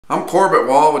I'm Corbett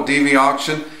Wall with DV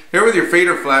Auction, here with your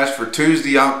feeder flash for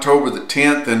Tuesday, October the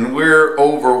 10th, and we're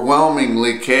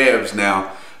overwhelmingly calves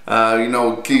now. You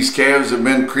know, these calves have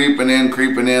been creeping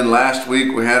in. Last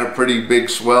week we had a pretty big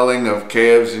swelling of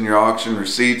calves in your auction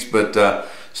receipts, but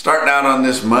starting out on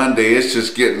this Monday, it's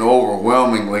just getting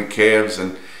overwhelmingly calves,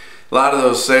 and a lot of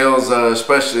those sales,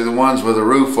 especially the ones with a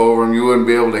roof over them, you wouldn't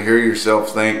be able to hear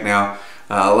yourself think now.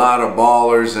 A lot of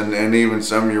ballers and even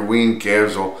some of your weaned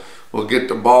calves will get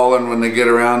to bawling when they get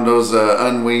around those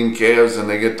unweaned calves and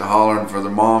they get to hollering for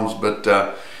their moms. But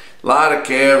a lot of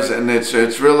calves, and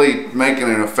it's really making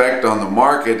an effect on the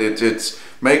market. It's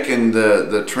making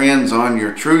the trends on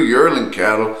your true yearling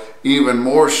cattle even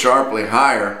more sharply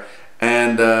higher.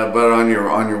 And but on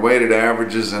your weighted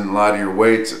averages and a lot of your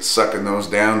weights, it's sucking those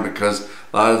down because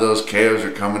a lot of those calves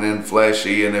are coming in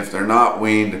fleshy, and if they're not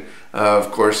weaned,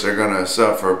 of course they're going to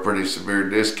suffer a pretty severe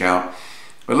discount.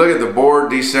 But look at the board.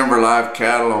 December live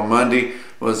cattle on Monday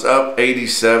was up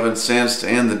 87 cents to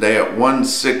end the day at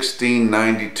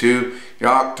 116.92. Your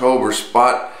October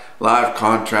spot live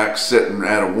contract sitting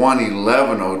at a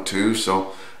 111.02,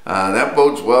 so that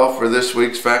bodes well for this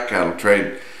week's fat cattle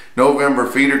trade. November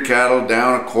feeder cattle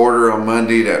down a quarter on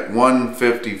Monday at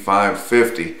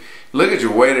 155.50. Look at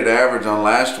your weighted average on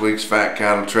last week's fat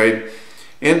cattle trade.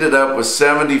 Ended up with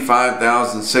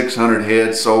 75,600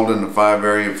 head sold in the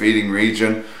 5-area feeding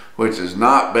region, which is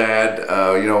not bad.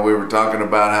 You know, we were talking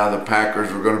about how the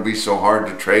packers were going to be so hard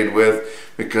to trade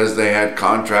with because they had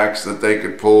contracts that they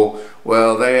could pull.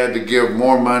 Well, they had to give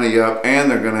more money up,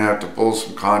 and they're going to have to pull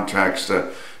some contracts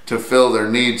to fill their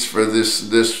needs for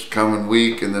this coming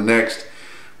week and the next.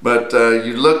 But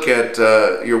you look at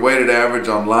your weighted average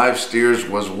on live steers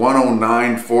was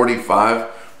 109.45.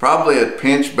 Probably a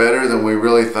pinch better than we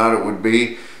really thought it would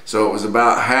be. So it was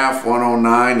about half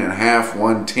 109 and half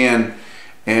 110.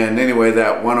 And anyway,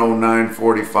 that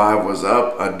 109.45 was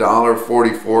up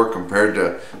 $1.44 compared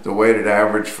to the weighted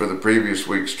average for the previous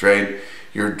week's trade.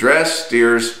 Your dress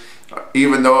steers,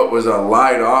 even though it was a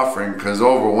light offering, because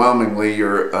overwhelmingly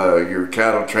your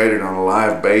cattle traded on a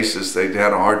live basis, they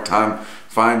had a hard time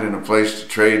finding a place to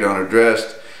trade on a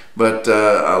dressed. But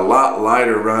a lot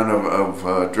lighter run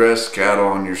of dressed cattle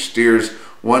on your steers,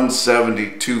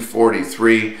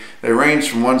 172.43. They range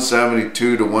from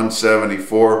 172 to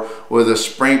 174 with a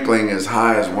sprinkling as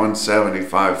high as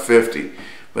 175.50.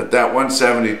 But that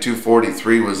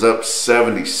 172.43 was up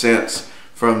 70 cents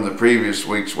from the previous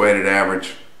week's weighted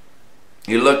average.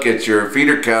 You look at your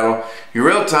feeder cattle, your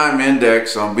real-time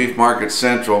index on Beef Market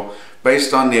Central,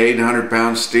 based on the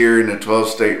 800-pound steer in the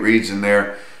 12-state region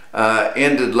there,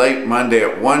 ended late Monday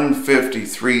at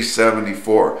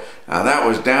 153.74. Now that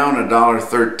was down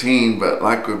 $1.13, but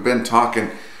like we've been talking,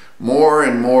 more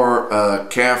and more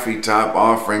calfy type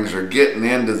offerings are getting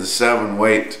into the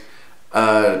 7-weight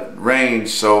range,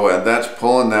 so that's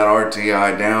pulling that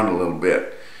RTI down a little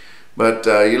bit. But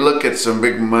you look at some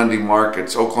big Monday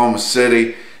markets, Oklahoma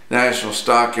City, National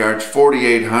Stockyards,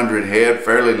 4,800 head,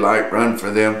 fairly light run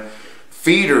for them.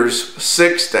 Feeders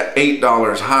 $6 to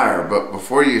 $8 higher, but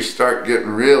before you start getting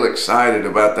real excited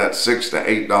about that $6 to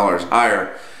 $8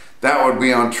 higher, that would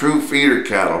be on true feeder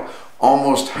cattle.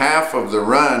 Almost half of the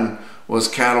run was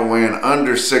cattle weighing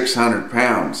under 600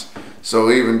 pounds.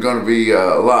 So even going to be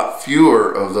a lot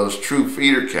fewer of those true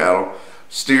feeder cattle,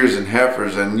 steers and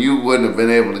heifers, and you wouldn't have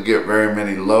been able to get very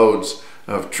many loads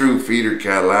of true feeder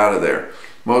cattle out of there.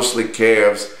 Mostly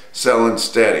calves selling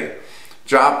steady.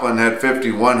 Joplin had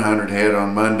 5,100 head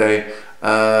on Monday,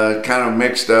 kind of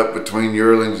mixed up between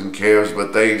yearlings and calves,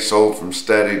 but they sold from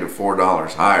steady to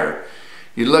 $4 higher.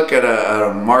 You look at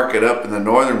a market up in the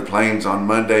northern plains on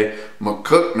Monday,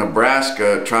 McCook,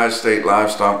 Nebraska, tri-state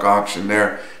livestock auction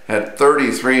there, had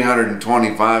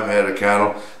 3,325 head of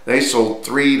cattle. They sold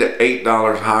 $3 to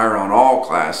 $8 higher on all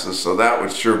classes, so that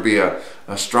would sure be a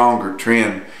stronger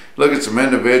trend. Look at some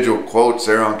individual quotes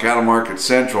there on Cattle Market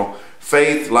Central.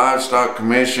 Faith Livestock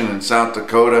Commission in South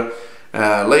Dakota,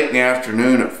 late in the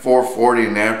afternoon at 4:40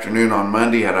 in the afternoon on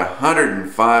Monday, had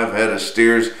 105 head of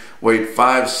steers, weighed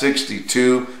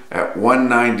 562 at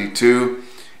 192.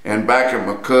 And back at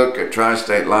McCook at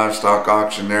Tri-State Livestock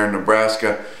Auction there in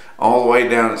Nebraska, all the way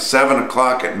down at 7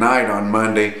 o'clock at night on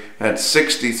Monday, had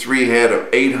 63 head of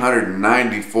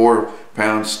 894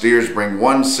 pound steers, bring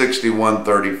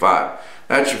 161.35.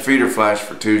 That's your feeder flash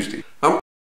for Tuesday.